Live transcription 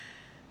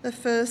The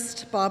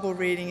first Bible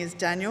reading is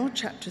Daniel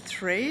chapter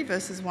 3,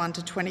 verses 1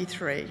 to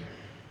 23.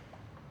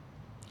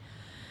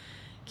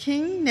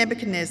 King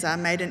Nebuchadnezzar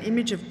made an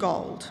image of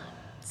gold,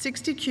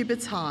 60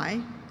 cubits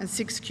high and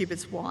 6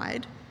 cubits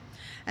wide,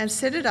 and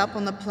set it up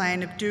on the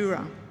plain of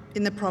Dura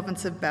in the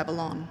province of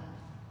Babylon.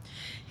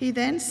 He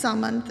then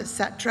summoned the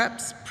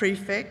satraps,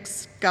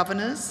 prefects,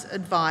 governors,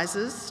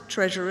 advisors,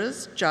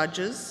 treasurers,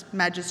 judges,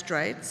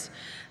 magistrates,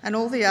 and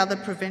all the other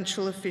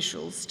provincial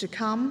officials to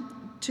come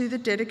to the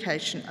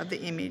dedication of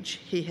the image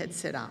he had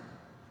set up.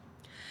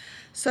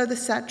 So the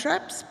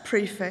satraps,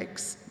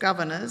 prefects,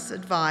 governors,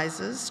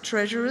 advisors,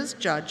 treasurers,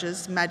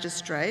 judges,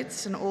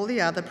 magistrates, and all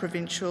the other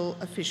provincial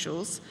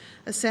officials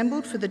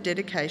assembled for the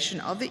dedication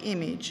of the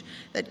image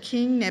that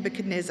King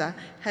Nebuchadnezzar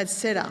had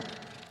set up,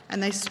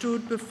 and they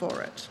stood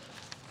before it.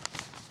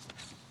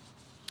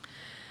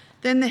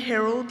 Then the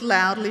herald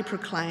loudly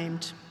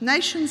proclaimed,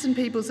 "Nations and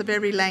peoples of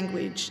every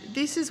language,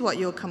 this is what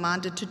you're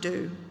commanded to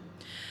do.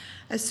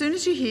 As soon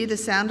as you hear the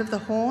sound of the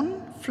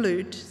horn,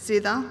 flute,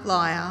 zither,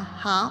 lyre,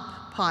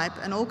 harp, pipe,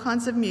 and all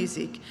kinds of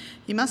music,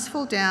 you must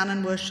fall down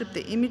and worship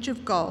the image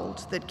of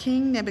gold that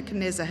King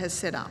Nebuchadnezzar has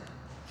set up.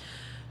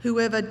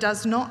 Whoever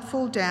does not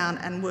fall down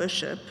and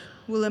worship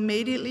will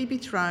immediately be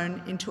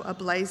thrown into a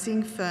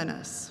blazing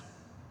furnace."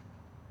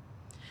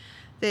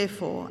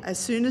 Therefore, as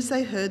soon as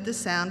they heard the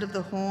sound of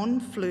the horn,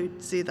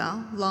 flute,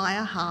 zither,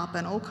 lyre, harp,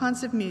 and all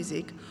kinds of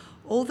music,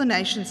 all the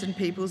nations and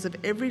peoples of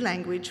every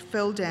language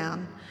fell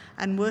down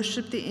and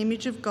worshipped the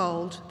image of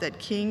gold that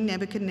King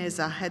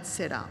Nebuchadnezzar had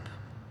set up.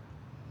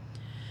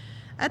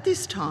 At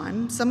this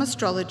time, some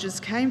astrologers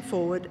came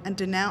forward and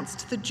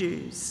denounced the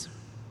Jews.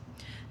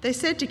 They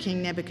said to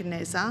King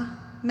Nebuchadnezzar,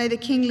 "May the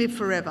king live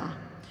forever.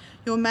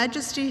 Your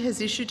Majesty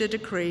has issued a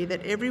decree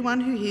that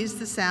everyone who hears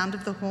the sound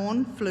of the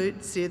horn,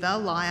 flute, zither,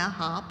 lyre,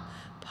 harp,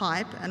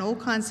 pipe, and all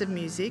kinds of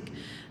music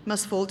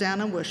must fall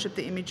down and worship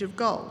the image of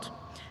gold,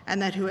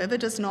 and that whoever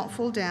does not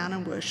fall down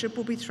and worship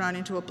will be thrown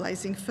into a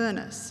blazing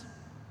furnace.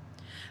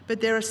 But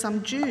there are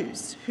some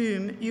Jews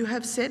whom you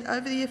have set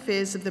over the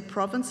affairs of the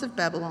province of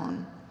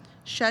Babylon,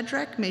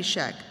 Shadrach,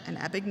 Meshach, and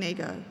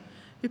Abednego,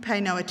 who pay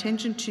no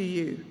attention to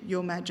you,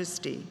 your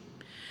Majesty.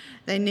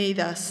 They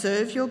neither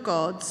serve your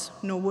gods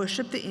nor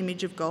worship the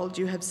image of gold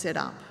you have set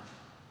up."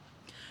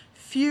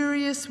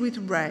 Furious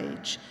with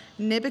rage,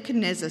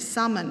 Nebuchadnezzar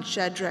summoned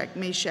Shadrach,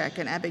 Meshach,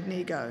 and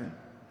Abednego.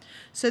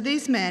 So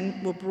these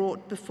men were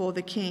brought before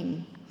the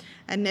king,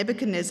 and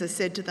Nebuchadnezzar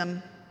said to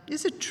them,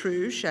 "Is it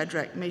true,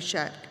 Shadrach,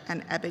 Meshach,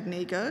 and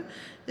Abednego,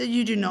 that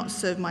you do not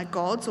serve my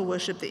gods or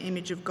worship the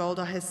image of gold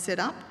I have set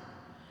up?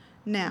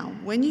 Now,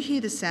 when you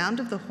hear the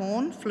sound of the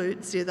horn,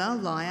 flute, zither,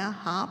 lyre,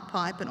 harp,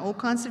 pipe, and all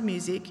kinds of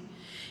music,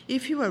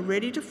 if you are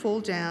ready to fall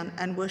down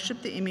and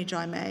worship the image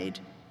I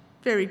made,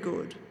 very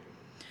good.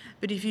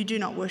 But if you do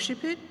not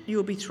worship it, you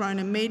will be thrown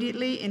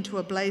immediately into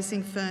a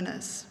blazing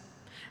furnace.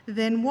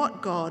 Then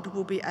what God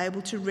will be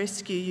able to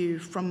rescue you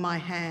from my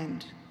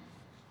hand?"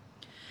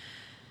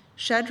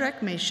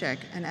 Shadrach, Meshach,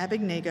 and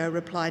Abednego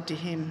replied to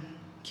him,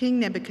 "King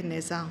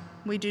Nebuchadnezzar,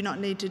 we do not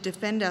need to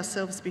defend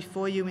ourselves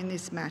before you in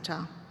this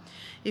matter.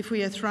 If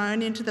we are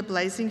thrown into the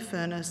blazing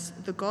furnace,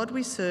 the God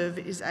we serve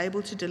is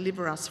able to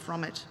deliver us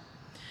from it,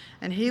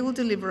 and he will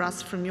deliver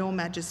us from your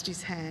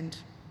Majesty's hand.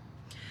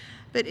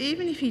 But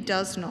even if he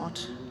does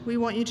not, we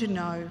want you to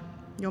know,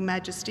 your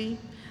Majesty,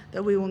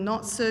 that we will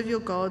not serve your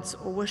gods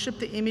or worship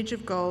the image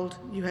of gold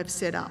you have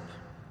set up."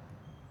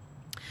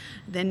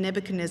 Then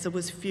Nebuchadnezzar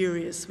was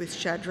furious with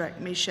Shadrach,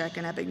 Meshach,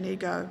 and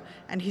Abednego,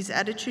 and his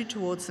attitude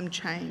towards them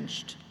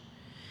changed.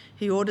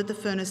 He ordered the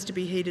furnace to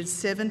be heated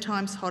 7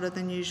 times hotter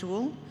than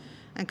usual,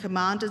 and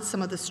commanded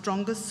some of the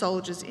strongest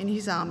soldiers in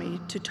his army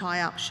to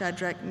tie up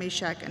Shadrach,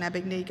 Meshach, and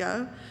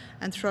Abednego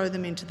and throw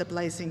them into the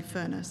blazing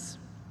furnace.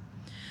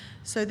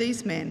 So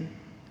these men,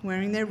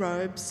 wearing their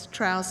robes,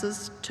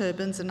 trousers,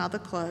 turbans, and other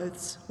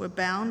clothes, were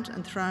bound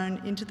and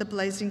thrown into the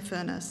blazing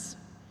furnace.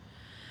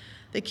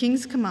 The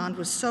king's command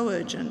was so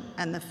urgent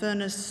and the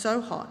furnace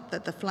so hot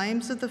that the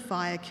flames of the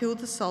fire killed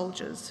the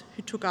soldiers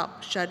who took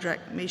up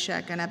Shadrach,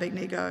 Meshach, and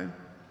Abednego.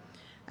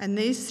 And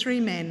these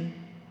 3 men,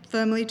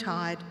 firmly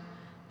tied,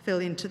 fell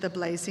into the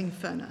blazing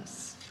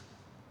furnace.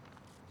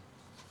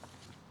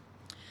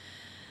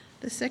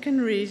 The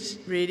second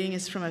reading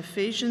is from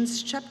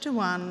Ephesians chapter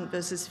 1,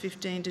 verses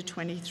 15 to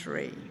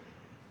 23.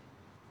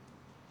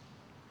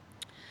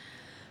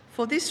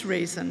 "For this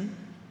reason,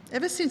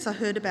 ever since I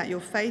heard about your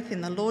faith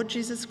in the Lord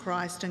Jesus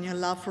Christ and your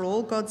love for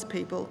all God's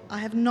people, I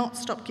have not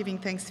stopped giving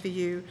thanks for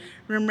you,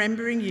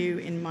 remembering you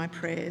in my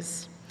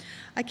prayers.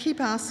 I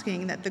keep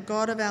asking that the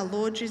God of our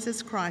Lord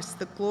Jesus Christ,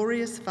 the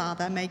glorious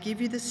Father, may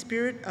give you the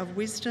spirit of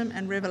wisdom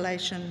and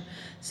revelation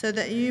so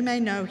that you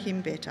may know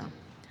him better.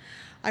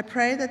 I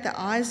pray that the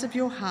eyes of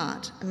your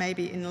heart may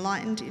be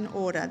enlightened in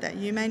order that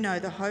you may know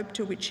the hope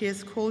to which he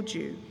has called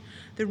you,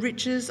 the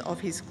riches of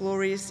his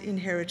glorious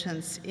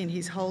inheritance in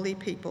his holy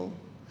people,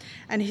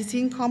 and his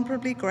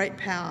incomparably great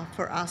power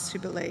for us who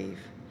believe.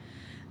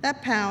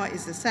 That power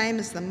is the same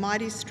as the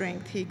mighty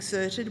strength he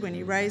exerted when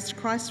he raised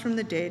Christ from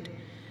the dead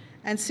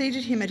and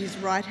seated him at his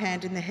right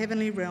hand in the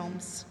heavenly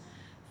realms,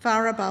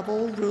 far above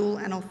all rule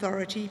and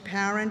authority,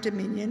 power and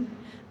dominion,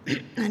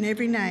 and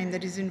every name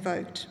that is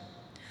invoked,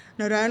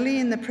 not only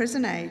in the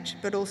present age,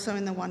 but also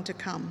in the one to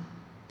come.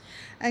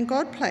 And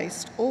God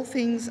placed all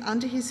things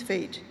under his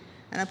feet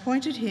and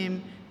appointed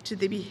him to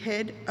be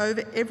head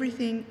over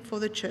everything for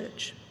the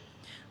church,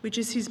 which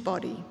is his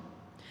body,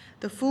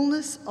 the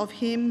fullness of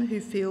him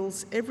who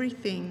fills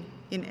everything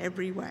in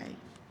every way.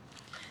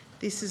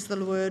 This is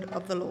the word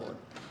of the Lord.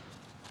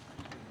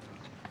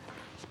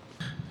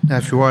 Now,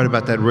 if you're worried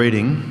about that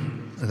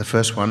reading, the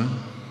first one,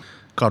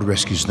 God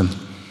rescues them.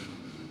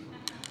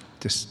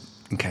 Just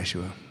in case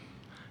you were.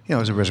 It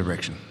was a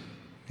resurrection.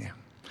 Yeah.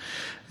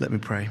 Let me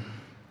pray.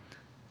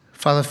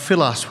 Father,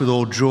 fill us with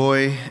all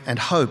joy and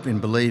hope in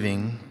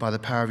believing by the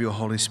power of your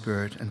Holy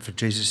Spirit, and for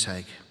Jesus'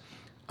 sake.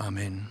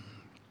 Amen.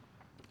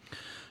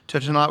 So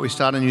tonight we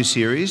start a new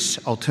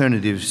series,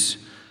 Alternatives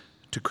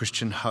to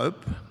Christian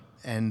Hope,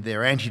 and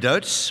their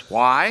antidotes.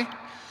 Why?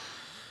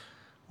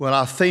 Well,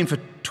 our theme for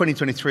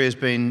 2023 has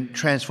been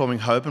transforming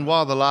hope, and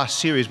while the last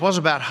series was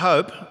about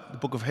hope, the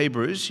book of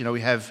Hebrews,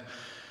 we have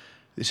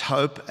this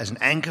hope as an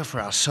anchor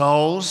for our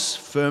souls,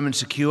 firm and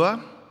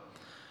secure.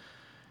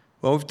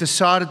 Well, we've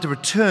decided to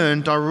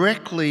return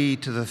directly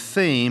to the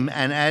theme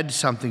and add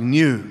something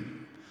new.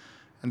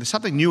 And the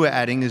something new we're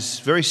adding is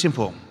very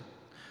simple,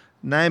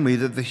 namely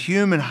that the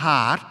human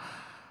heart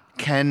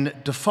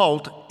can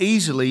default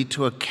easily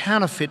to a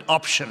counterfeit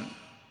option.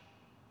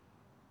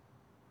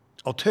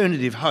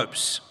 Alternative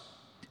hopes.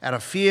 Out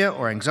of fear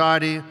or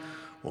anxiety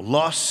or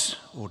loss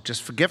or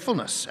just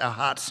forgetfulness, our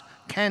hearts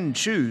can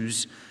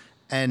choose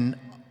an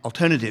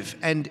alternative.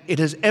 And it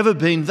has ever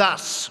been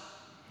thus.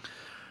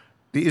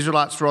 The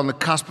Israelites were on the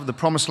cusp of the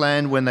promised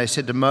land when they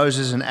said to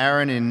Moses and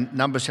Aaron in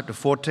Numbers chapter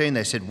 14,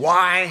 they said,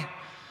 "Why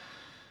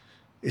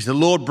is the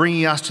Lord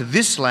bringing us to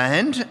this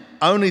land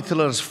only to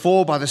let us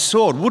fall by the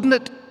sword? Wouldn't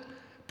it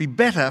be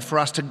better for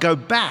us to go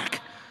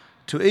back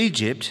to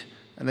Egypt?"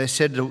 And they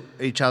said to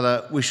each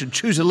other, "We should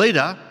choose a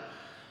leader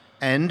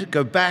and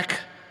go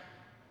back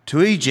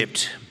to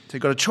Egypt." So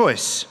you've got a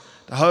choice.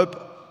 The hope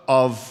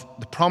of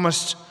the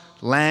promised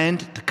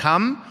land to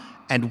come,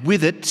 and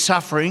with it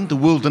suffering, the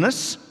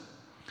wilderness.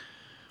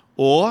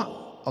 Or,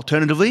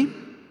 alternatively,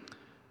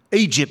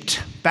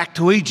 Egypt, back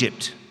to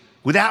Egypt,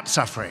 without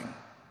suffering.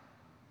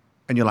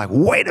 And you're like,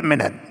 wait a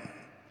minute.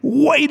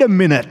 Weren't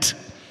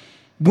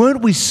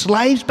we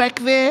slaves back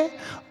there?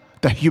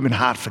 The human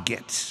heart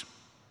forgets.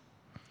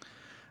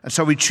 And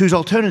so we choose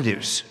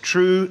alternatives.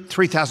 True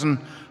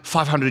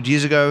 3,500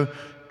 years ago,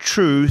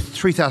 true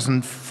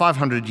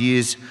 3,500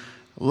 years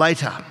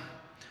later.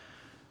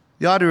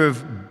 The idea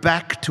of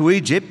back to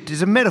Egypt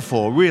is a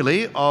metaphor,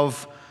 really,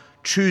 of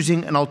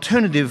choosing an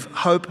alternative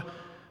hope.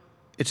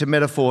 It's a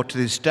metaphor to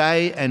this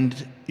day,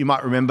 and you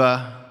might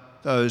remember,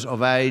 those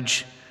of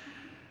age,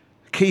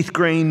 Keith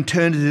Green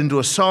turned it into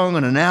a song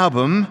and an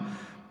album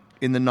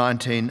in the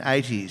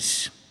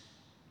 1980s.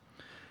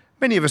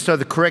 Many of us know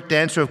the correct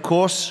answer, of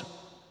course.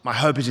 My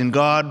hope is in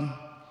God.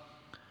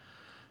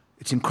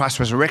 It's in Christ's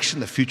resurrection,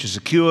 the future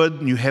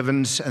secured, new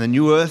heavens and the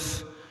new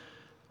earth.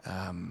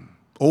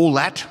 All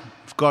that,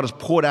 if God has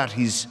poured out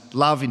his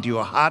love into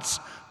your hearts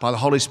by the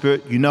Holy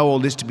Spirit, you know all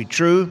this to be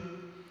true.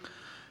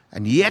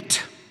 And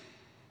yet,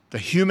 the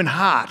human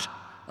heart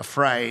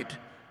afraid,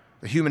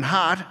 the human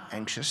heart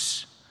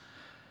anxious,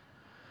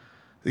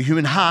 the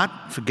human heart,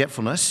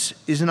 forgetfulness,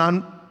 is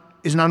an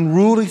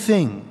unruly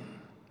thing,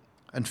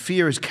 and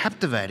fear is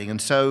captivating.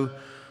 And so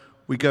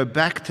we go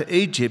back to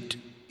Egypt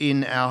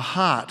in our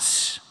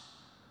hearts.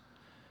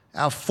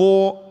 Our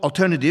 4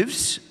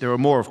 alternatives, there are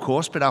more of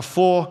course, but our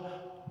 4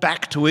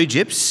 back to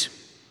Egypts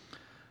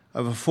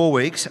over 4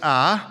 weeks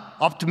are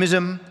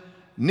optimism,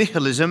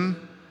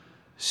 nihilism,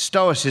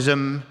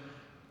 stoicism,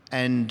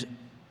 and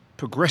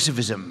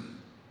progressivism.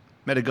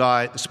 Met a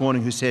guy this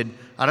morning who said,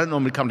 "I don't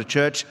normally come to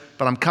church,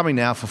 but I'm coming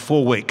now for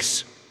 4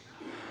 weeks."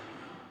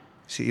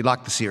 See, you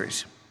like the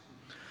series.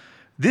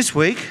 This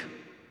week,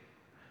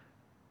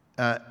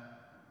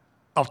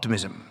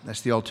 optimism.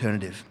 That's the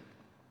alternative.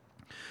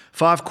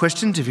 5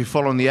 questions, if you're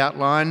following the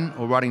outline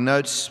or writing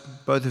notes,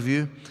 both of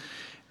you.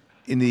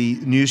 In the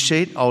news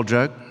sheet, old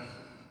joke,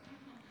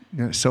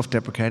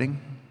 self-deprecating.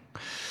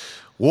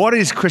 What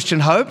is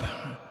Christian hope?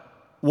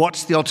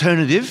 What's the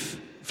alternative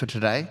for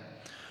today?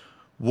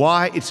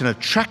 Why it's an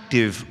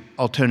attractive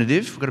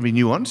alternative, we've got to be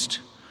nuanced,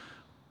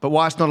 but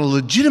why it's not a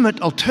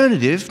legitimate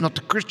alternative, not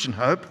to Christian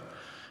hope,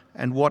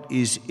 and what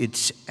is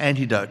its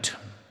antidote.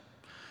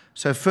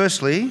 So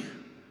firstly,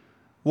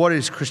 what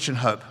is Christian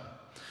hope?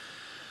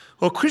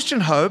 Well,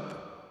 Christian hope,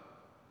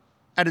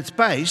 at its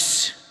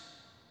base,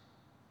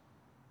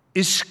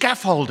 is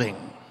scaffolding.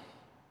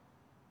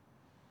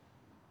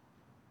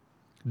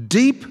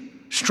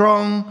 Deep,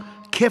 strong,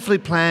 carefully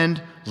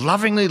planned,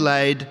 lovingly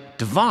laid,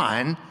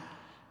 divine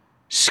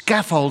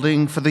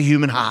scaffolding for the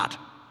human heart.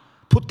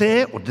 Put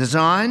there or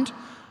designed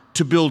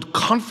to build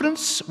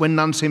confidence when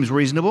none seems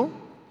reasonable,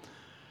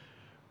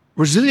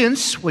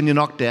 resilience when you're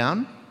knocked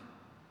down,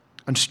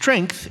 and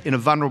strength in a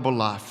vulnerable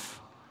life,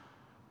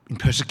 in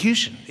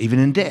persecution, even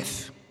in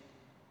death.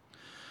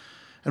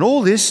 And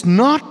all this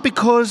not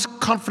because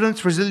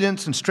confidence,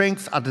 resilience, and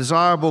strength are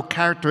desirable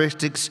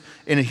characteristics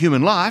in a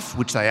human life,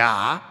 which they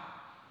are.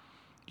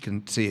 You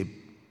can see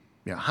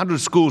 100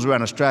 schools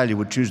around Australia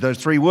would choose those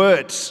 3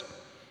 words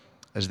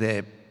as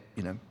their,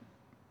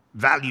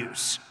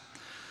 values.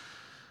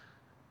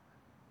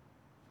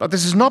 But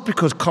this is not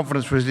because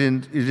confidence,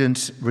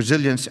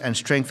 resilience, and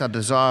strength are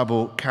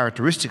desirable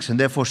characteristics and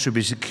therefore should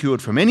be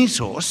secured from any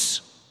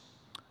source.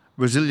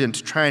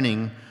 Resilience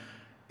training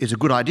is a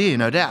good idea,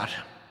 no doubt.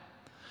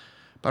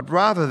 But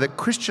rather that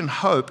Christian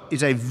hope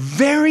is a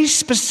very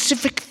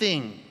specific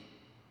thing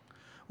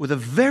with a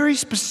very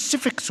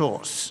specific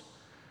source.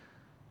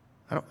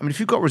 If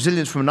you've got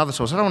resilience from another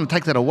source, I don't want to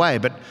take that away,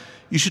 but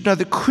you should know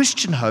that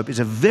Christian hope is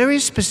a very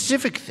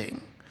specific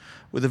thing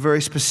with a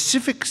very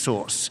specific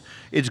source.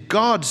 It's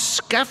God's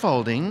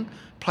scaffolding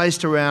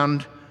placed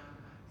around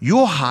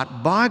your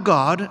heart by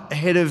God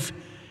ahead of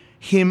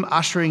Him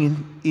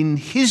ushering in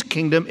His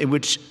kingdom in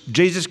which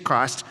Jesus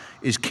Christ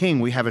is King.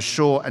 We have a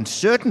sure and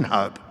certain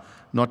hope,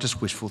 not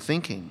just wishful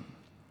thinking.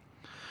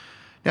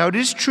 Now, it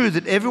is true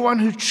that everyone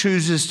who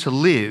chooses to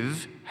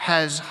live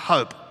has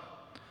hope.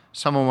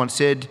 Someone once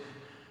said,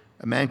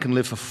 a man can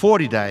live for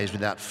 40 days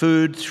without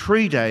food,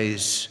 3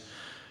 days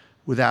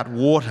without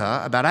water,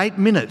 about 8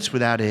 minutes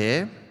without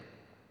air,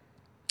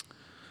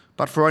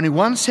 but for only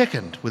 1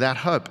 second without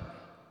hope.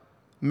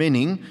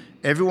 Meaning,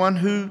 everyone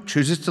who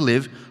chooses to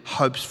live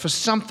hopes for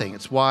something.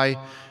 It's why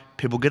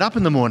people get up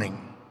in the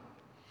morning,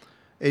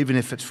 even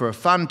if it's for a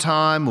fun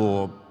time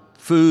or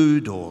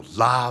food or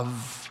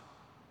love.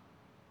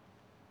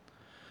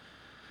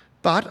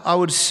 But I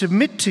would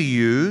submit to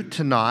you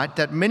tonight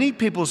that many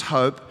people's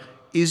hope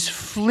is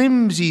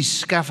flimsy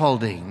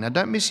scaffolding. Now,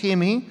 don't mishear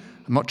me.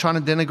 I'm not trying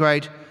to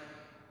denigrate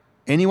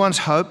anyone's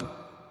hope.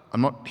 I'm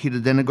not here to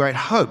denigrate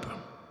hope.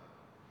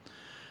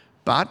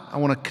 But I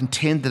want to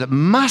contend that it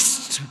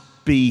must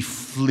be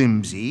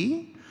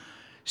flimsy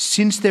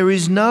since there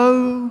is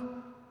no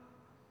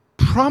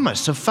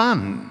promise of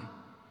fun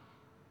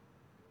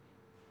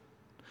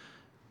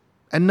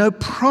and no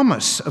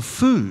promise of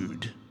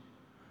food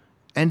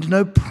and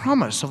no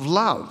promise of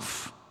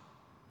love.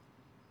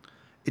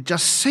 It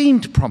just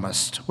seemed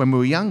promised when we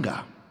were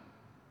younger.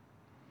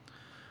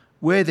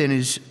 Where then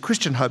is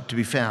Christian hope to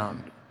be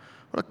found?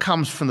 Well, it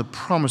comes from the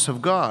promise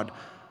of God.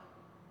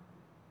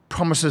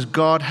 Promises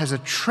God has a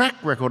track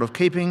record of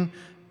keeping,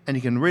 and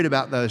you can read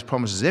about those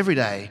promises every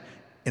day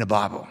in a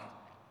Bible.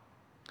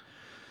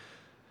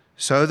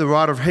 So the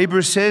writer of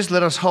Hebrews says,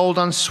 let us hold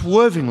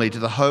unswervingly to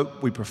the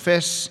hope we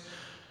profess.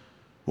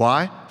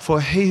 Why?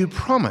 For he who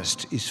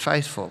promised is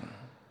faithful.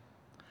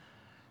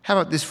 How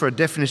about this for a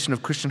definition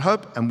of Christian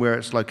hope and where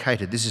it's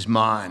located? This is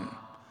mine.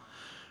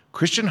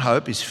 Christian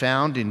hope is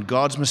found in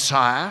God's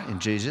Messiah, in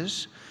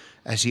Jesus,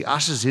 as He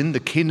ushers in the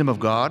kingdom of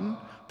God,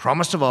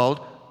 promised of old,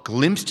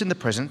 glimpsed in the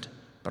present,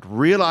 but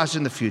realised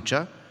in the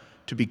future,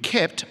 to be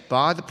kept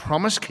by the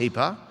promise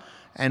keeper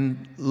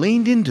and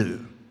lent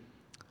into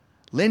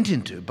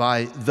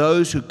by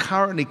those who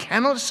currently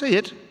cannot see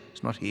it.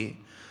 It's not here,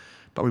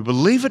 but we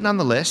believe it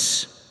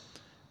nonetheless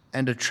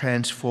and are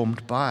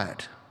transformed by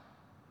it.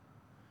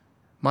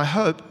 My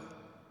hope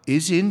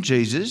is in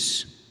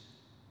Jesus.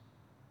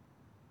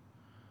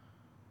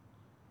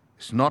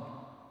 It's not,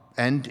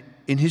 and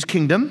in His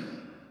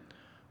kingdom,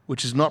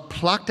 which is not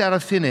plucked out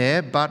of thin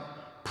air,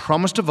 but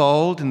promised of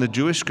old in the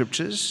Jewish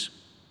scriptures.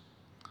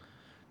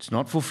 It's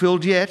not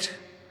fulfilled yet.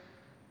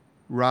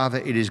 Rather,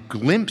 it is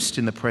glimpsed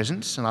in the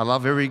presence, and I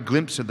love every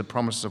glimpse of the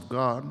promise of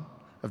God,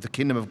 of the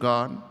kingdom of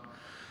God,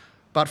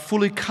 but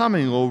fully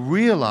coming or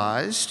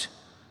realised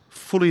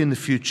fully in the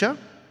future,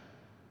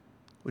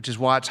 which is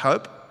why it's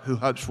hope. Who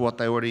hopes for what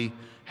they already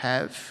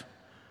have?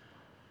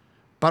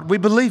 But we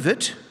believe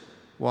it.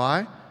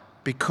 Why?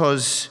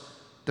 Because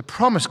the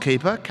promise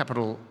keeper,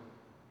 capital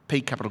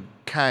P, capital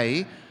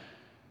K,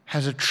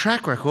 has a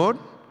track record,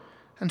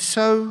 and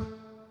so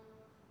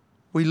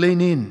we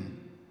lean in.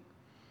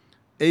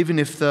 Even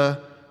if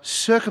the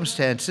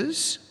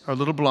circumstances are a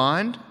little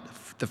blind,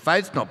 the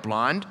faith's not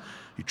blind,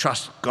 you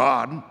trust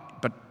God,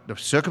 but the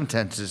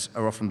circumstances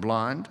are often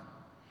blind.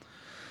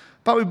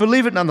 But we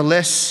believe it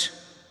nonetheless,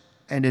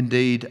 and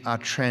indeed are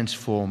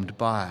transformed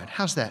by it.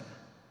 How's that?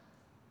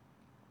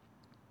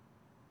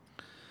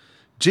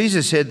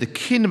 Jesus said, the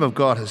kingdom of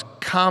God has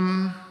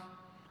come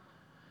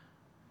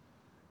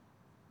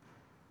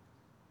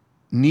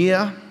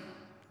near.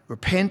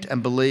 Repent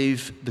and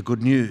believe the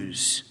good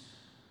news.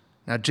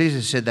 Now,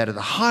 Jesus said that at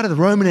the height of the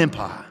Roman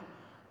Empire,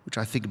 which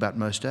I think about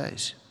most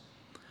days.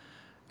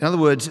 In other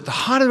words, at the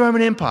height of the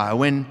Roman Empire,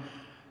 when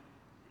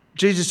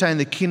Jesus saying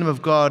the kingdom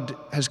of God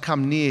has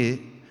come near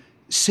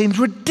seems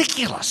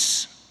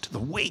ridiculous to the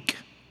weak.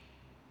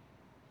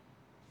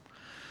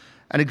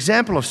 An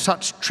example of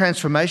such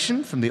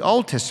transformation from the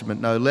Old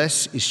Testament, no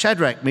less, is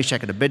Shadrach,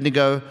 Meshach, and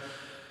Abednego,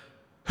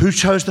 who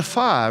chose the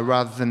fire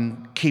rather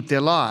than keep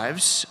their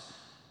lives.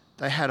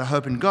 They had a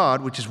hope in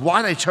God, which is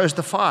why they chose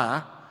the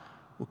fire.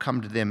 We'll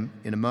come to them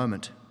in a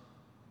moment.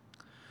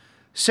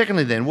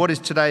 Secondly then, what is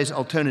today's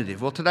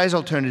alternative? Well, today's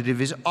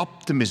alternative is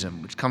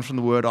optimism, which comes from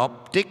the word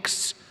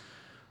optics,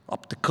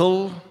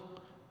 Optical.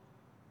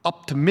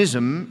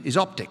 Optimism is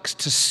optics,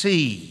 to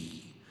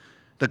see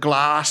the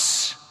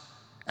glass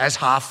as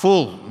half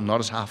full, not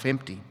as half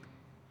empty.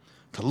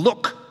 To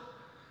look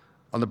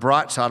on the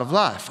bright side of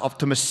life.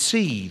 Optimists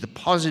see the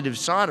positive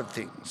side of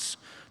things.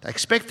 They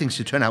expect things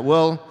to turn out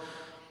well.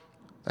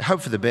 They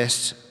hope for the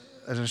best.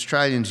 As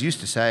Australians used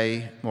to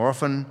say more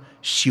often,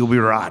 she'll be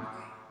right.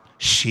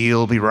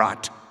 She'll be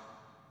right.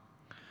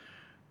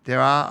 There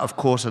are, of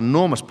course,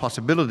 enormous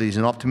possibilities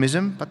in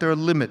optimism, but there are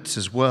limits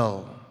as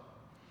well.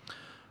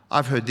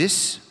 I've heard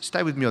this.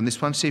 Stay with me on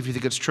this one, see if you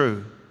think it's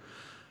true.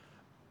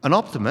 An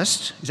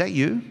optimist, is that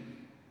you?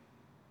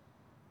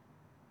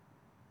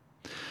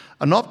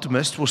 An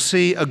optimist will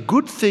see a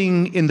good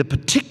thing in the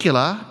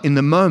particular, in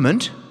the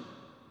moment,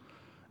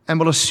 and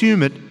will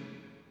assume it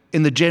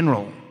in the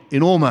general,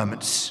 in all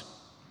moments.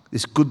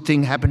 This good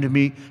thing happening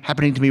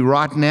to me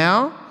right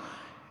now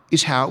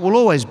is how it will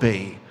always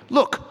be.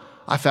 Look,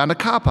 I found a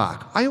car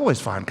park. I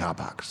always find car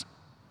parks.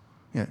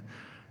 Yeah.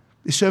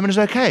 This sermon is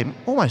okay.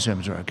 All my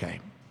sermons are okay.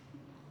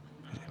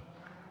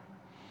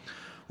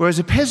 Whereas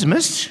a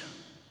pessimist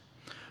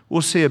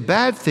will see a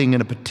bad thing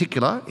in a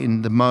particular,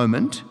 in the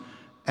moment,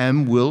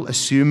 and will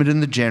assume it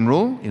in the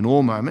general, in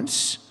all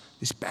moments.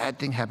 This bad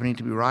thing happening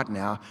to me right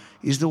now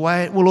is the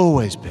way it will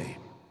always be.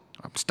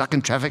 I'm stuck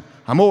in traffic.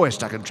 I'm always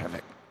stuck in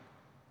traffic.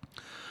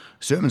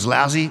 Sermon's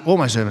lousy. All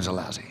my sermons are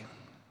lousy.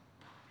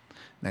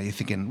 Now you're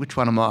thinking, which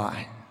one am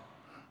I?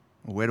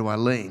 Or where do I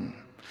lean?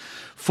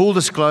 Full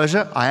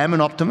disclosure, I am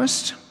an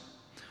optimist.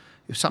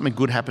 If something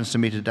good happens to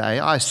me today,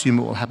 I assume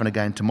it will happen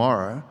again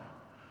tomorrow.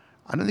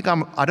 I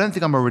don't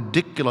think I'm a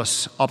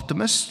ridiculous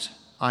optimist.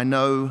 I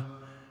know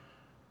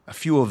a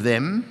few of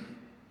them.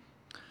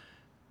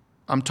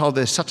 I'm told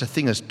there's such a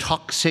thing as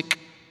toxic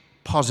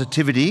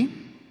positivity.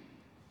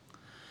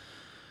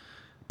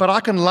 But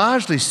I can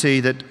largely see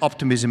that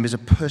optimism is a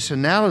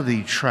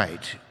personality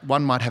trait.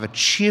 One might have a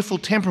cheerful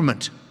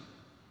temperament,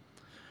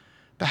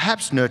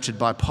 perhaps nurtured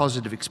by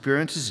positive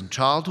experiences in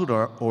childhood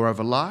or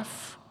over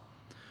life.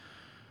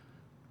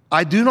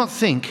 I do not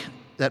think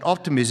that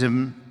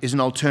optimism is an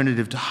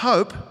alternative to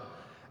hope,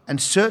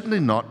 and certainly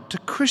not to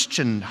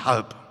Christian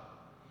hope.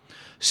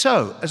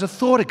 So, as a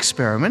thought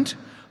experiment,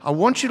 I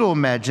want you to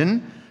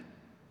imagine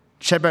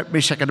Shadrach,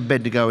 Meshach, and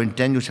Abednego in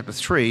Daniel chapter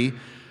 3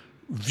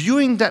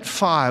 viewing that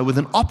fire with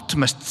an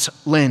optimist's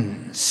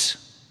lens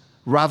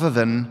rather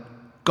than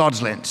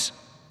God's lens.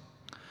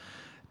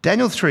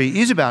 Daniel 3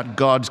 is about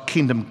God's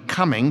kingdom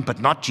coming,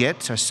 but not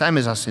yet, so same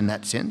as us in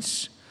that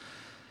sense.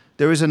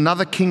 There is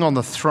another king on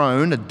the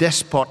throne, a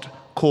despot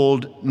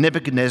called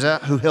Nebuchadnezzar,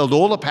 who held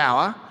all the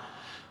power.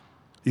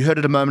 You heard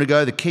it a moment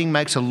ago, the king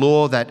makes a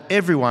law that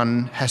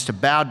everyone has to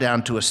bow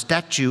down to a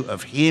statue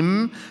of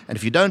him, and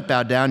if you don't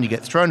bow down, you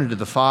get thrown into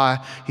the fire.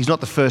 He's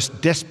not the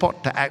first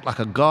despot to act like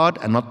a god,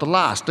 and not the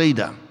last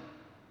either.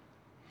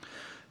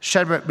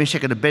 Shadrach,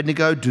 Meshach, and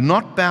Abednego do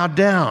not bow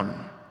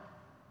down.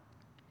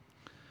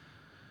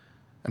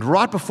 And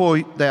right before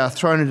they are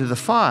thrown into the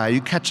fire,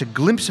 you catch a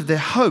glimpse of their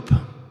hope.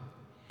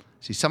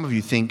 See, some of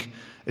you think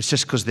it's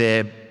just because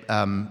they're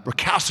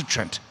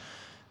recalcitrant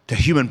to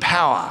human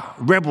power,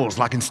 rebels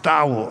like in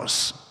Star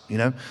Wars,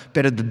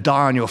 better to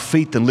die on your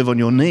feet than live on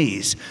your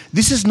knees.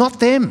 This is not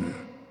them.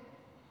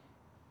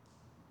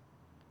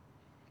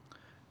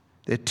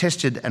 They're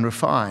tested and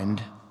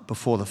refined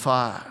before the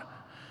fire.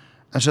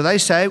 And so they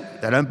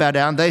don't bow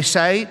down, they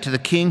say to the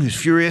king who's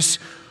furious,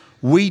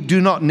 we do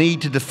not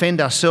need to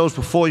defend ourselves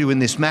before you in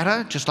this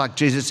matter, just like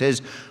Jesus says,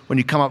 when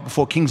you come up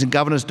before kings and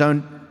governors,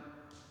 don't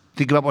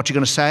think about what you're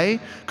going to say,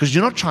 because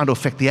you're not trying to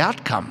affect the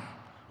outcome.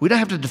 We don't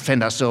have to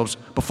defend ourselves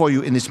before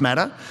you in this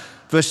matter.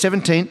 Verse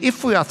 17,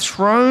 if we are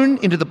thrown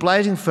into the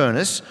blazing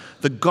furnace,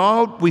 the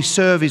God we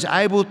serve is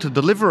able to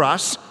deliver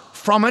us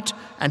from it,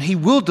 and he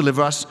will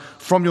deliver us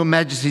from your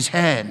majesty's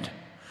hand.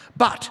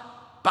 But,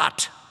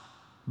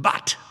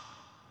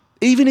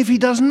 even if he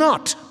does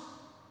not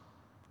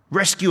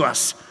rescue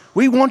us,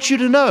 we want you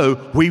to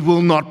know we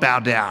will not bow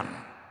down.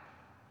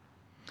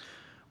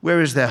 Where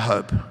is their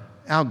hope?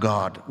 Our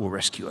God will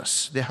rescue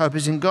us. Their hope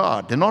is in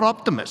God. They're not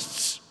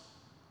optimists.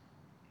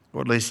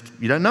 Or at least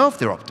you don't know if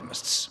they're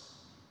optimists.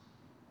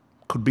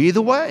 Could be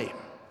either way.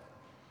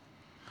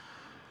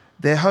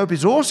 Their hope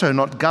is also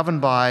not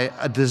governed by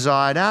a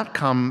desired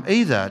outcome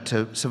either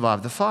to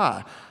survive the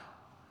fire.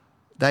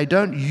 They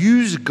don't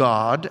use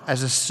God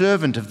as a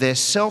servant of their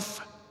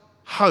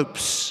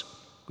self-hopes,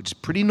 which is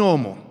pretty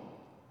normal.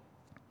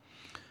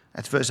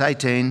 That's verse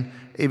 18.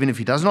 Even if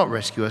he does not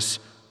rescue us,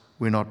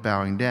 we're not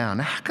bowing down.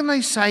 Now, how can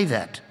they say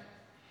that?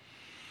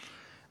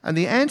 And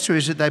the answer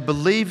is that they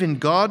believe in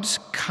God's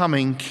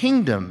coming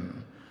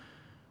kingdom.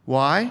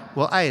 Why?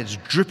 Well, A, it's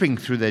dripping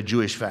through their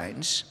Jewish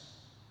veins.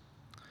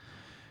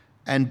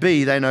 And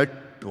B, they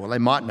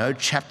might know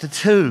chapter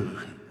 2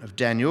 of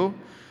Daniel.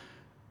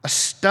 A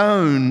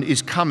stone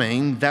is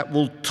coming that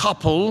will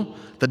topple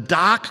the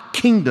dark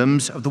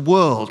kingdoms of the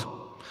world.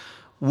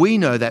 We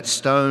know that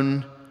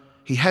stone.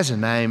 He has a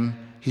name.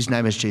 His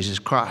name is Jesus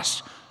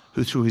Christ,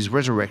 who through his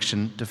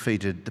resurrection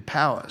defeated the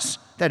powers.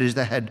 That is,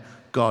 they had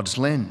God's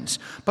lens.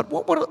 But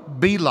what would it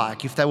be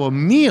like if they were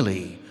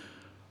merely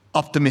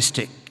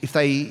optimistic, if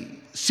they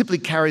simply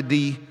carried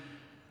the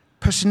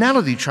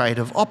personality trait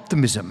of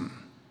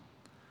optimism?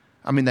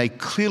 I mean, they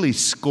clearly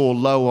score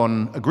low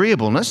on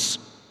agreeableness,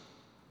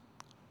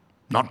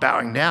 not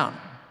bowing down.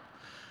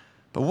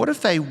 But what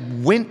if they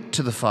went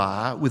to the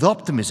fire with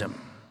optimism?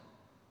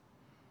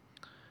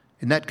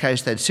 In that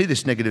case, they'd see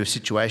this negative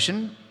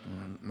situation.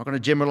 I'm not going to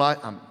generalise,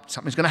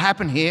 something's going to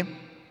happen here.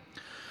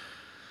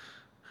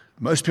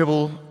 Most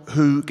people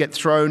who get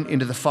thrown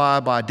into the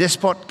fire by a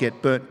despot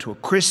get burnt to a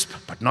crisp,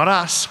 but not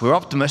us. We're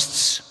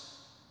optimists.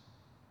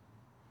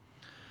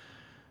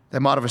 They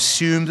might have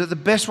assumed that the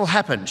best will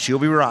happen. She'll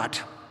be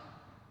right.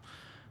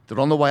 That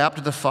on the way up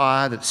to the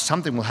fire, that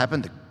something will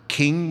happen. The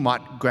king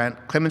might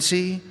grant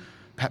clemency,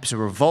 perhaps a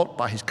revolt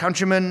by his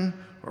countrymen,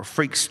 or a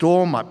freak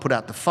storm might put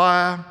out the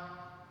fire.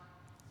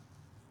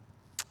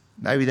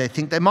 Maybe they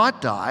think they might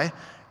die,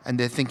 and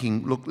they're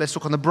thinking, look, let's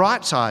look on the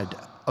bright side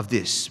of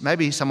this.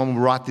 Maybe someone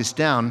will write this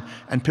down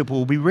and people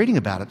will be reading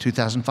about it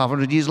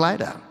 2,500 years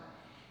later.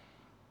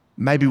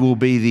 Maybe we'll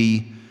be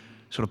the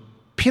sort of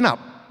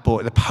pin-up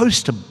boy, the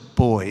poster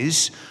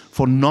boys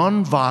for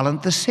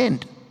non-violent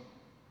dissent.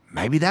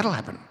 Maybe that'll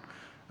happen.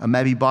 And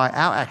maybe by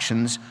our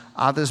actions,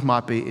 others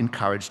might be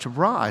encouraged to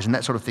rise. And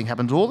that sort of thing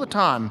happens all the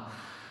time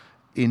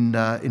in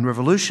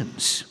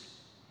revolutions.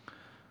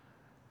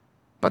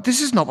 But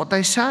this is not what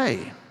they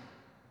say.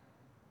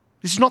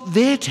 This is not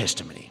their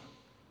testimony,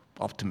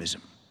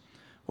 optimism.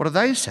 What do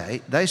they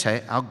say? They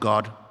say, our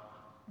God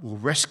will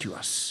rescue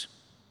us.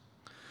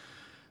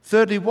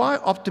 Thirdly, why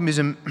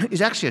optimism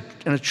is actually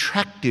an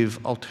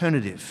attractive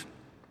alternative.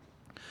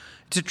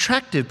 It's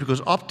attractive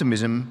because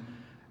optimism,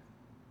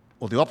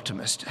 or the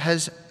optimist,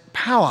 has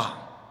power.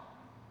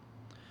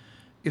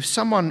 If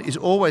someone is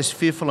always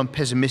fearful and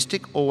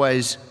pessimistic,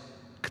 always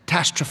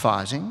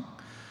catastrophizing,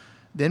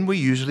 then we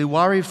usually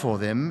worry for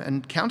them,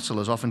 and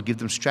counsellors often give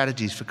them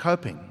strategies for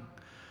coping.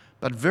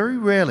 But very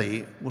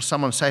rarely will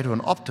someone say to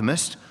an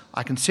optimist,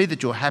 I can see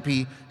that you're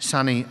happy,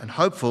 sunny and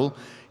hopeful.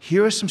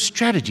 Here are some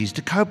strategies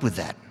to cope with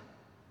that.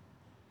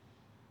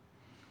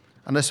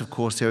 Unless, of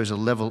course, there is a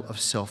level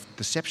of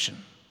self-deception.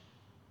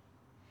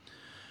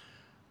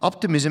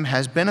 Optimism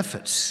has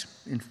benefits.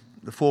 In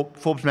the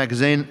Forbes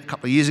magazine a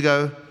couple of years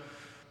ago,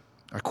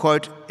 I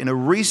quote, in a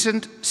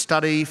recent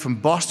study from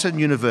Boston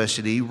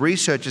University,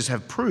 researchers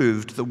have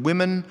proved that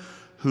women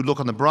who look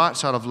on the bright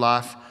side of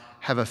life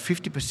have a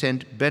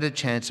 50% better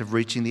chance of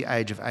reaching the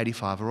age of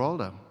 85 or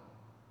older.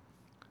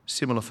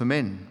 Similar for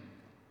men.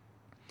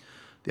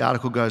 The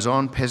article goes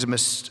on,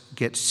 pessimists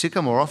get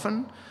sicker more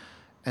often,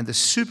 and the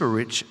super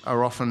rich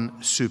are often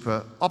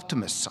super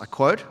optimists. I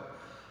quote,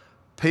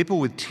 people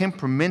with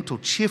temperamental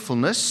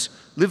cheerfulness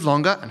live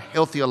longer and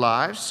healthier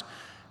lives,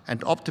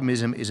 and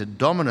optimism is a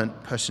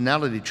dominant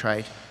personality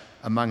trait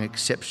among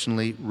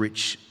exceptionally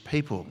rich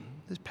people.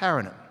 There's power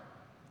in it.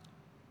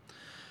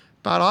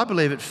 But I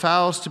believe it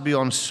fails to be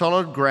on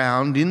solid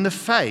ground in the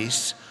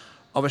face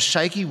of a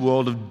shaky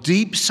world of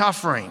deep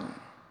suffering,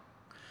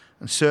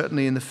 and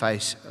certainly in the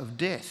face of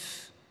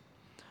death.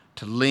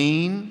 To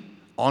lean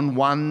on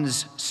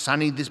one's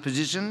sunny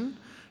disposition,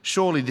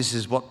 surely this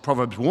is what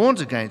Proverbs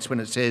warns against when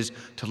it says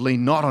to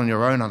lean not on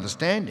your own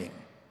understanding.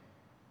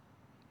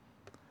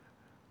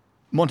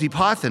 Monty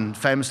Python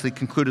famously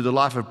concluded the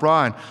life of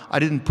Brian. I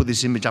didn't put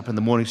this image up in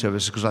the morning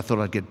service because I thought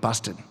I'd get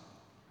busted.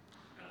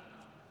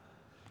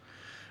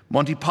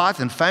 Monty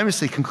Python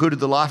famously concluded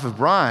the life of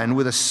Brian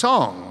with a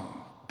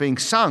song being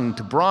sung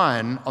to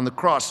Brian on the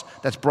cross.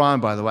 That's Brian,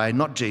 by the way,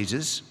 not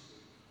Jesus.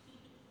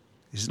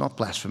 This is not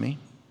blasphemy.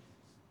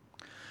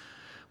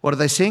 What do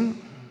they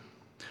sing?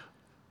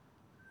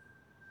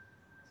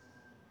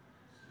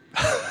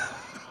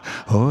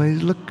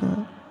 Always look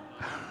up.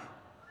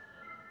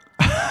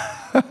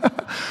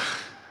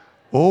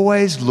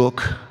 Always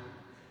look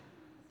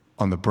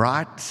on the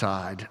bright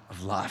side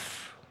of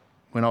life.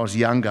 When I was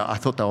younger, I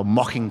thought they were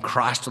mocking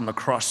Christ on the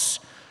cross.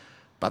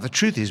 But the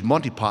truth is,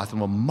 Monty Python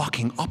were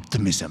mocking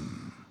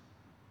optimism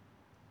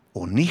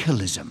or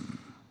nihilism.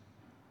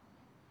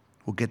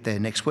 We'll get there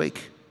next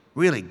week.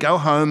 Really, go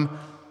home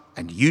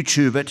and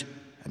YouTube it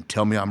and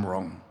tell me I'm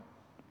wrong.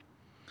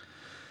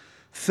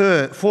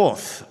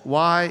 Fourth,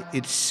 why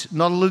it's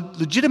not a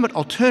legitimate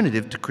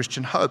alternative to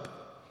Christian hope.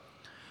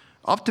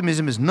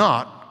 Optimism is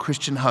not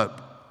Christian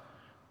hope.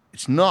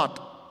 It's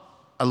not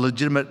a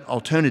legitimate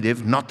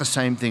alternative, not the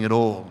same thing at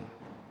all.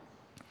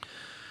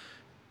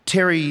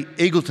 Terry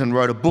Eagleton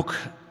wrote a book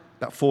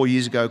about 4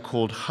 years ago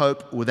called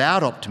Hope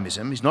Without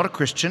Optimism. He's not a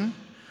Christian,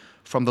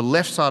 from the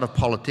left side of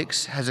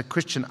politics, has a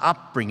Christian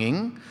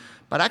upbringing,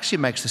 but actually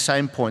makes the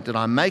same point that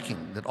I'm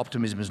making, that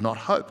optimism is not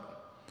hope.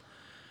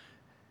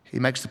 He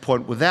makes the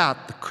point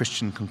without the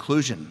Christian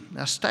conclusion.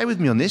 Now stay with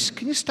me on this.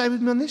 Can you stay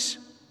with me on this?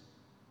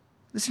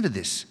 Listen to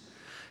this.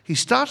 He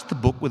starts the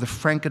book with a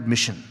frank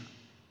admission.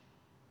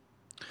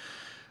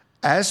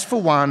 As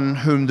for one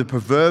whom the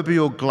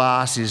proverbial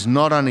glass is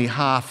not only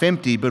half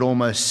empty but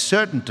almost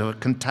certain to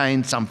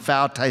contain some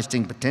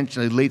foul-tasting,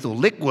 potentially lethal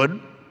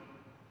liquid,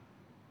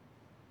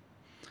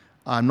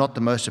 I'm not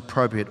the most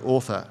appropriate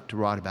author to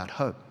write about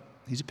hope.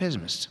 He's a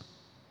pessimist.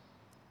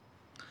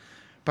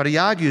 But he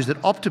argues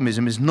that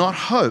optimism is not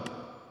hope,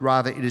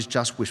 rather it is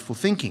just wishful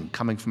thinking,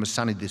 coming from a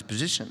sunny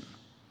disposition.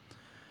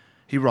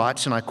 He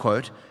writes, and I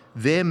quote,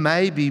 "There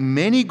may be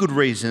many good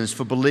reasons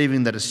for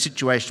believing that a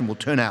situation will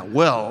turn out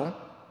well,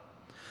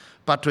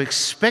 but to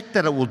expect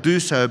that it will do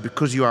so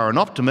because you are an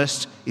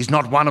optimist is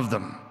not one of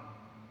them.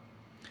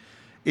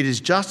 It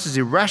is just as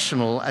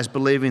irrational as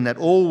believing that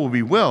all will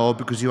be well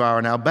because you are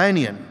an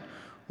Albanian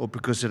or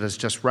because it has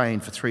just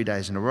rained for 3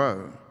 days in a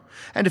row.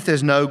 And if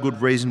there's no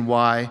good reason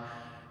why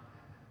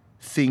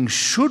things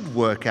should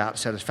work out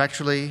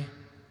satisfactorily,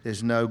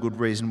 there's no good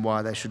reason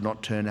why they should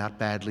not turn out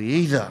badly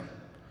either.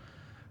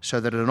 So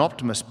that an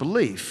optimist's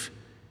belief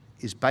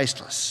is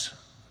baseless.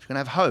 If you're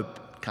going to have hope,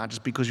 it can't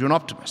just be because you're an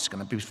optimist. It's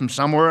going to be from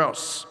somewhere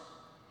else."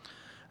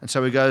 And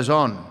so he goes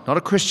on. Not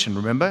a Christian,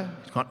 remember?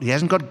 He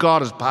hasn't got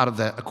God as part of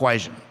the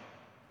equation.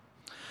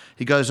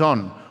 He goes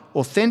on.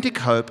 "Authentic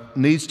hope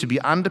needs to be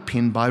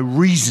underpinned by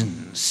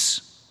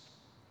reasons.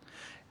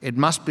 It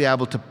must be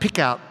able to pick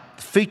out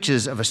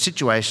features of a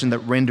situation that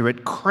render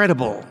it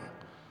credible.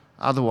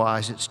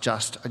 Otherwise, it's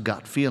just a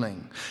gut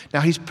feeling."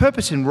 Now, his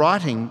purpose in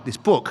writing this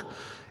book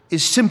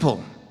is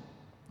simple.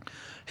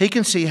 He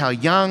can see how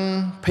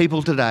young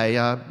people today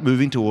are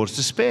moving towards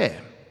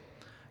despair.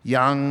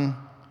 Young,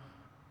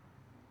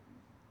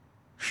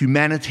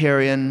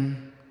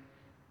 humanitarian,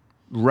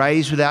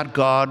 raised without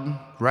God,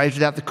 raised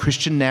without the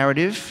Christian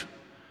narrative,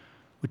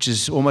 which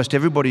is almost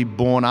everybody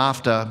born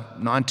after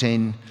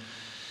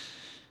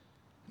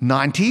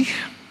 1990,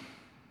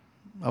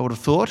 I would have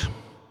thought.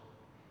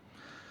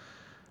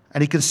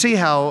 And he can see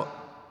how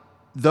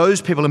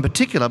those people in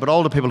particular, but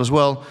older people as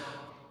well,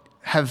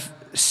 have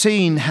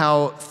seen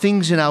how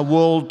things in our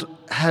world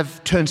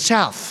have turned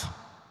south.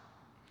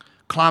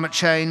 Climate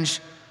change,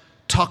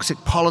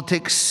 toxic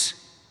politics.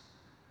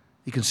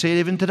 You can see it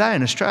even today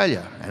in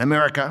Australia and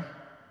America.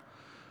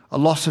 A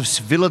loss of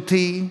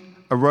civility,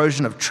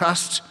 erosion of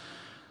trust,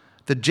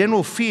 the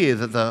general fear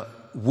that the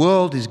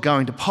world is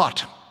going to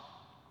pot.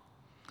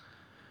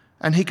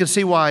 And he can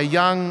see why a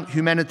young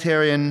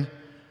humanitarian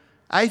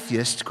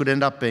atheist could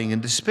end up being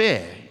in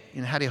despair.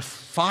 How do you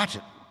fight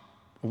it?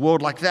 A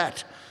world like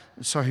that.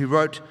 And so he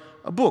wrote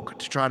a book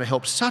to try to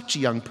help such a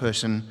young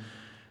person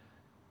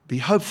be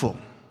hopeful.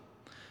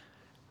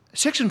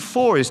 Section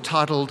 4 is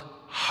titled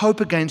Hope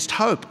Against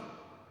Hope.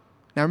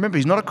 Now remember,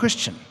 he's not a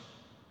Christian.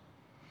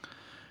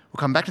 We'll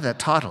come back to that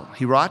title.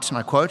 He writes, and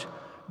I quote,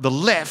 "The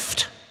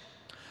left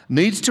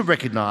needs to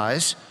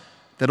recognise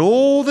that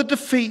all the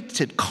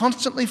defeats it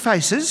constantly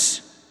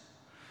faces,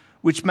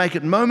 which make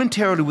it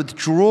momentarily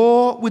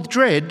withdraw with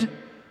dread,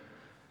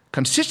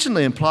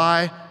 consistently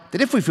imply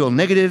that if we feel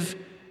negative,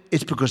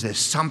 it's because there's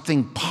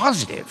something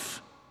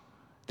positive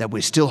that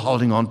we're still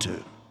holding on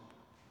to."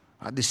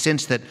 Right? This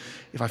sense that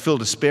if I feel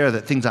despair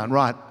that things aren't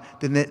right,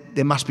 then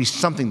there must be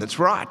something that's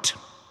right.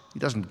 He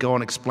doesn't go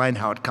on and explain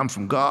how it comes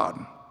from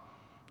God.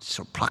 It's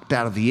sort of plucked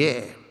out of the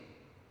air.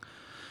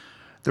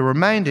 The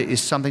remainder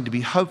is something to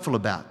be hopeful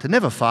about. To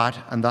never fight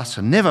and thus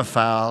to never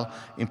fail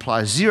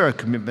implies zero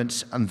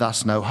commitments and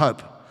thus no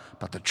hope.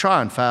 But to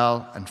try and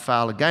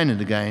fail again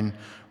and again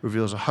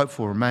reveals a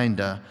hopeful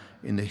remainder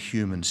in the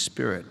human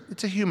spirit.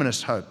 It's a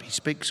humanist hope he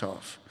speaks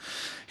of.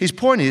 His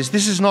point is,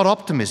 this is not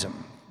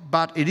optimism,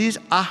 but it is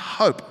a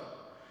hope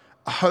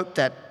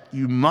that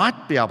you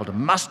might be able to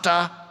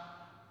muster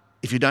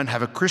if you don't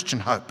have a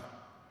Christian hope.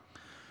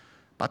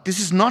 But this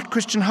is not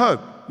Christian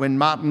hope. When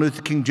Martin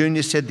Luther King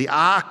Jr. said the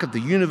arc of the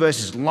universe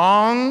is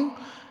long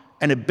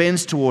and it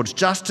bends towards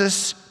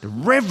justice, the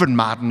Reverend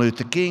Martin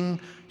Luther King,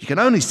 you can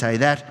only say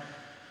that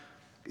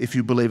if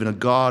you believe in a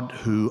God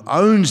who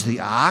owns the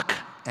arc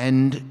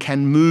and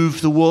can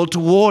move the world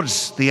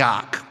towards the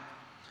arc.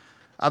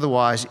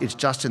 Otherwise, it's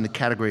just in the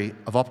category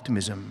of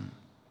optimism.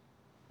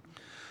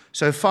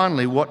 So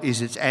finally, what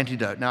is its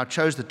antidote? Now, I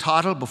chose the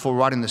title before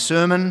writing the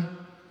sermon.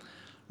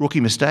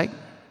 Rookie mistake.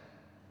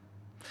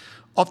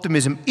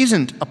 Optimism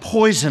isn't a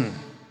poison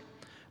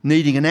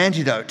needing an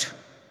antidote,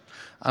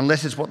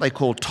 unless it's what they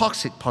call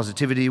toxic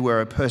positivity, where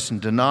a person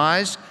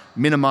denies,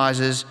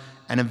 minimises,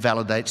 and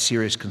invalidates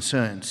serious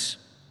concerns.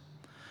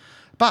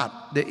 But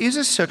there is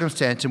a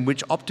circumstance in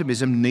which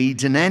optimism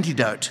needs an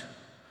antidote,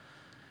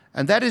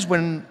 and that is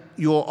when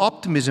your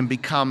optimism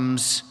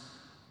becomes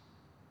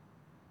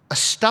a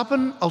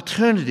stubborn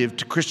alternative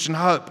to Christian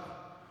hope,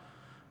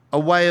 a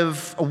way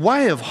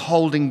of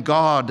holding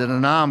God at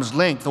an arm's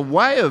length, a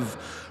way of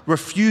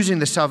refusing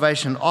the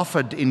salvation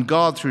offered in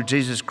God through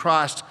Jesus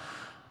Christ.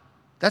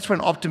 That's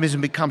when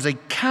optimism becomes a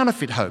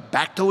counterfeit hope,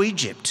 back to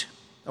Egypt,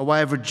 a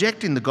way of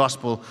rejecting the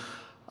gospel,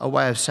 a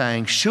way of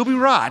saying, she'll be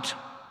right,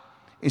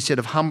 instead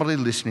of humbly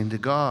listening to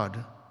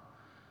God.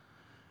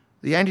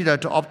 The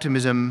antidote to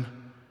optimism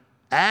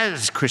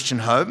as Christian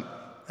hope,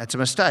 that's a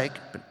mistake,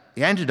 but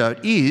the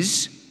antidote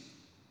is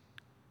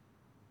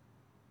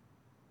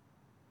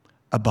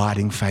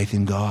abiding faith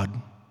in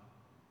God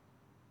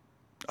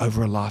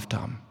over a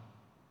lifetime.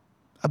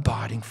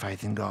 Abiding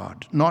faith in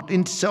God, not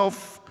in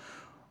self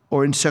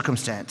or in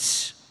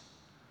circumstance.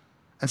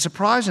 And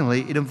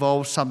surprisingly, it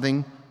involves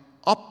something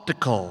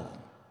optical.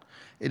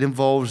 It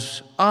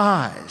involves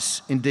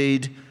eyes,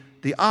 indeed,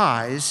 the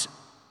eyes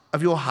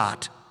of your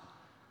heart.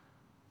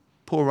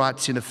 Paul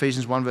writes in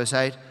Ephesians 1 verse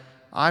 8,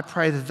 I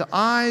pray that the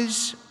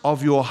eyes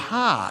of your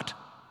heart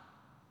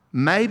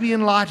may be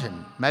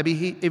enlightened,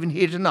 maybe even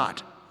here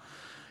tonight,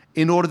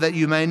 in order that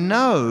you may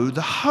know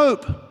the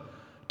hope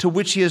to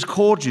which he has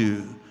called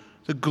you,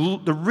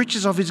 the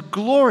riches of his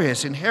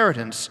glorious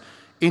inheritance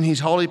in his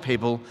holy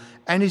people,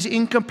 and his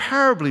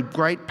incomparably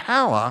great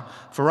power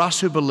for us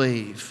who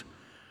believe.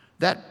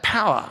 That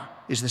power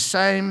is the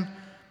same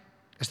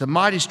as the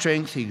mighty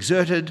strength he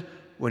exerted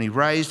when he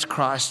raised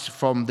Christ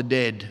from the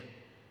dead.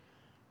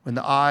 When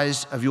the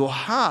eyes of your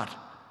heart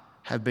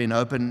have been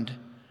opened,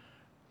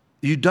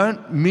 you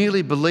don't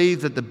merely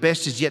believe that the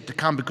best is yet to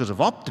come because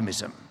of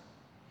optimism.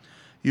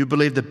 You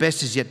believe the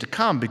best is yet to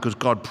come because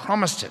God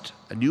promised it,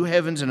 a new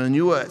heavens and a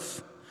new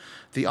earth.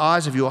 The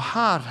eyes of your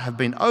heart have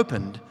been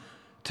opened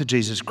to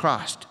Jesus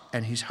Christ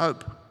and his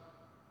hope.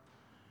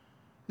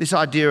 This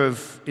idea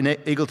of, in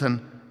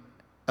Eagleton,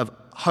 of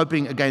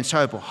hoping against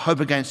hope or hope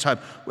against hope,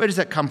 where does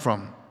that come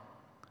from?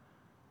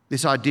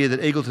 This idea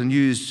that Eagleton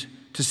used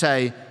to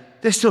say,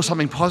 there's still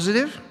something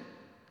positive?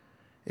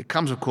 It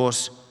comes, of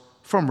course,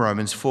 from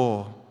Romans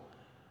 4.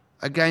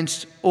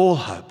 Against all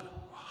hope,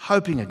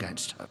 hoping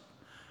against hope.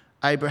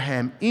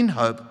 Abraham, in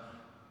hope,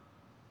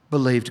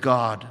 believed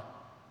God.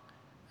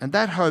 And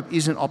that hope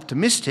isn't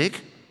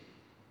optimistic,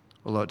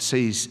 although it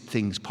sees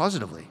things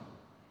positively.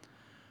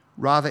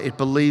 Rather, it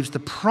believes the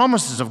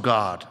promises of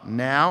God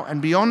now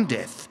and beyond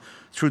death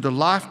through the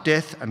life,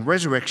 death, and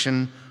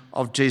resurrection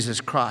of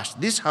Jesus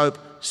Christ. This hope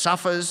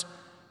suffers,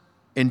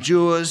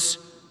 endures,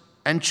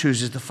 and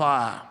chooses the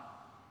fire.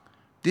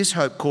 This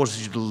hope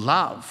causes you to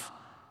love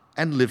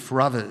and live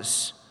for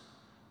others.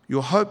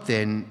 Your hope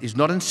then is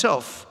not in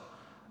self,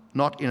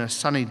 not in a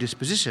sunny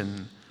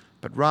disposition,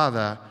 but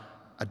rather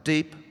a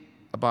deep,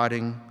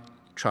 abiding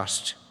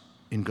trust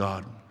in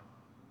God.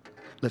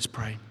 Let's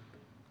pray.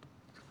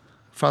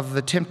 Father,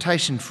 the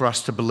temptation for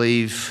us to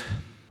believe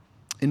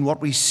in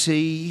what we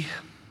see,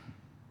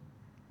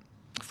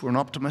 if we're an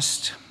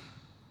optimist,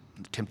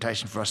 the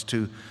temptation for us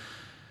to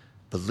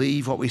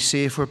believe what we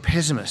see if we're a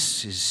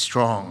pessimist is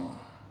strong.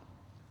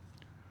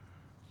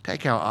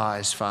 Take our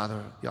eyes,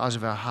 Father, the eyes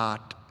of our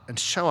heart, and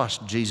show us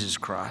Jesus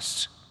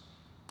Christ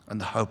and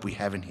the hope we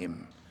have in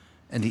him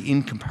and the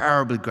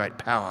incomparably great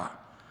power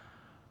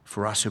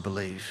for us who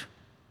believe.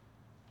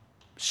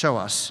 Show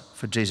us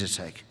for Jesus'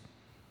 sake.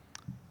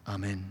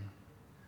 Amen.